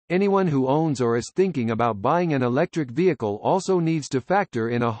Anyone who owns or is thinking about buying an electric vehicle also needs to factor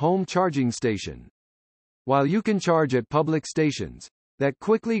in a home charging station. While you can charge at public stations, that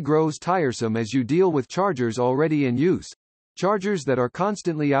quickly grows tiresome as you deal with chargers already in use, chargers that are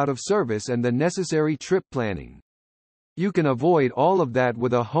constantly out of service, and the necessary trip planning. You can avoid all of that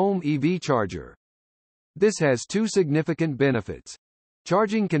with a home EV charger. This has two significant benefits.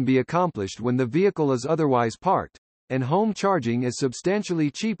 Charging can be accomplished when the vehicle is otherwise parked, and home charging is substantially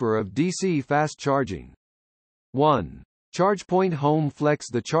cheaper of DC fast charging. 1. ChargePoint Home Flex.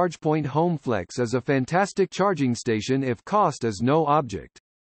 The ChargePoint Home Flex is a fantastic charging station if cost is no object.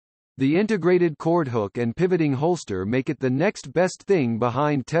 The integrated cord hook and pivoting holster make it the next best thing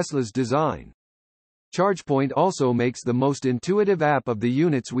behind Tesla's design. ChargePoint also makes the most intuitive app of the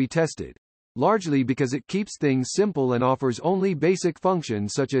units we tested, largely because it keeps things simple and offers only basic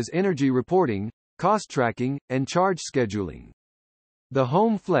functions such as energy reporting, cost tracking, and charge scheduling. The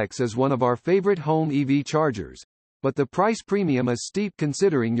Home Flex is one of our favorite home EV chargers, but the price premium is steep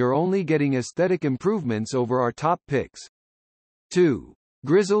considering you're only getting aesthetic improvements over our top picks. 2.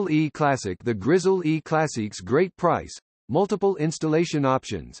 Grizzle E Classic. The Grizzle E Classic's great price, multiple installation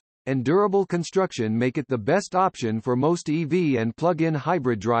options, and durable construction make it the best option for most EV and plug-in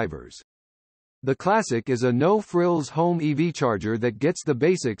hybrid drivers. The Classic is a no-frills home EV charger that gets the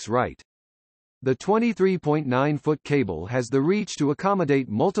basics right. The 23.9-foot cable has the reach to accommodate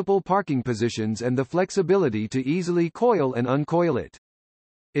multiple parking positions and the flexibility to easily coil and uncoil it.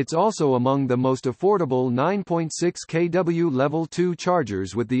 It's also among the most affordable 9.6 kW Level 2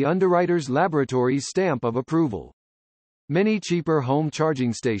 chargers with the Underwriters Laboratories stamp of approval. Many cheaper home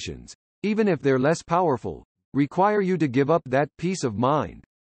charging stations, even if they're less powerful, require you to give up that peace of mind.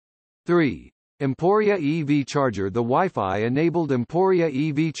 3. Emporia EV Charger. The Wi-Fi-enabled Emporia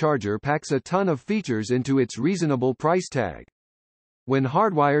EV Charger packs a ton of features into its reasonable price tag. When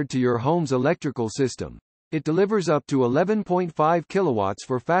hardwired to your home's electrical system, it delivers up to 11.5 kilowatts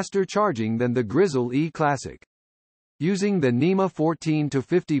for faster charging than the Grizzle E Classic. Using the NEMA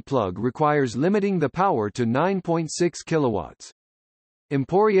 14-50 plug requires limiting the power to 9.6 kilowatts.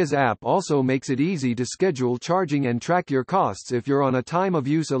 Emporia's app also makes it easy to schedule charging and track your costs if you're on a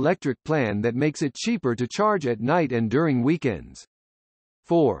time-of-use electric plan that makes it cheaper to charge at night and during weekends.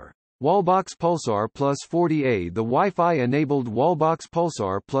 4. Wallbox Pulsar Plus 40A. The Wi-Fi-enabled Wallbox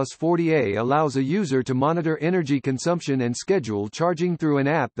Pulsar Plus 40A allows a user to monitor energy consumption and schedule charging through an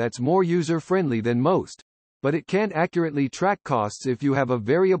app that's more user-friendly than most, but it can't accurately track costs if you have a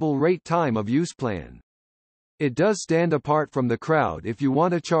variable rate time-of-use plan. It does stand apart from the crowd if you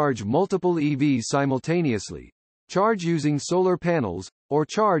want to charge multiple EVs simultaneously, charge using solar panels, or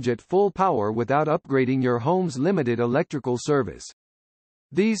charge at full power without upgrading your home's limited electrical service.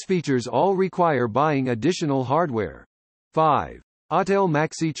 These features all require buying additional hardware. 5. Autel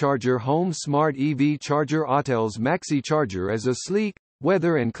MaxiCharger Home Smart EV Charger. Autel's MaxiCharger is a sleek,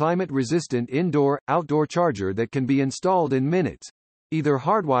 weather and climate-resistant indoor-outdoor charger that can be installed in minutes, either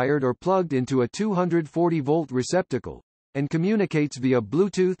hardwired or plugged into a 240-volt receptacle, and communicates via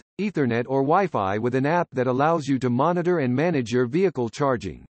Bluetooth, Ethernet or Wi-Fi with an app that allows you to monitor and manage your vehicle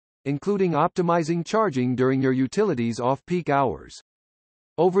charging, including optimizing charging during your utilities' off-peak hours.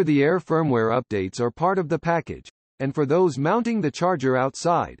 Over-the-air firmware updates are part of the package, and for those mounting the charger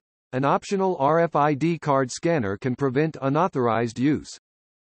outside, an optional RFID card scanner can prevent unauthorized use.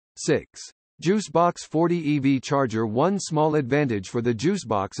 6. Juicebox 40 EV Charger. One small advantage for the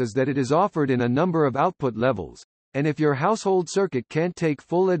Juicebox is that it is offered in a number of output levels, and if your household circuit can't take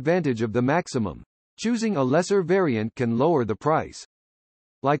full advantage of the maximum, choosing a lesser variant can lower the price.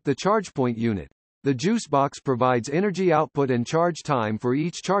 Like the ChargePoint unit, the Juicebox provides energy output and charge time for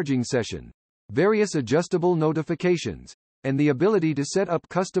each charging session, various adjustable notifications, and the ability to set up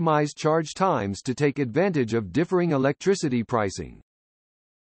customized charge times to take advantage of differing electricity pricing.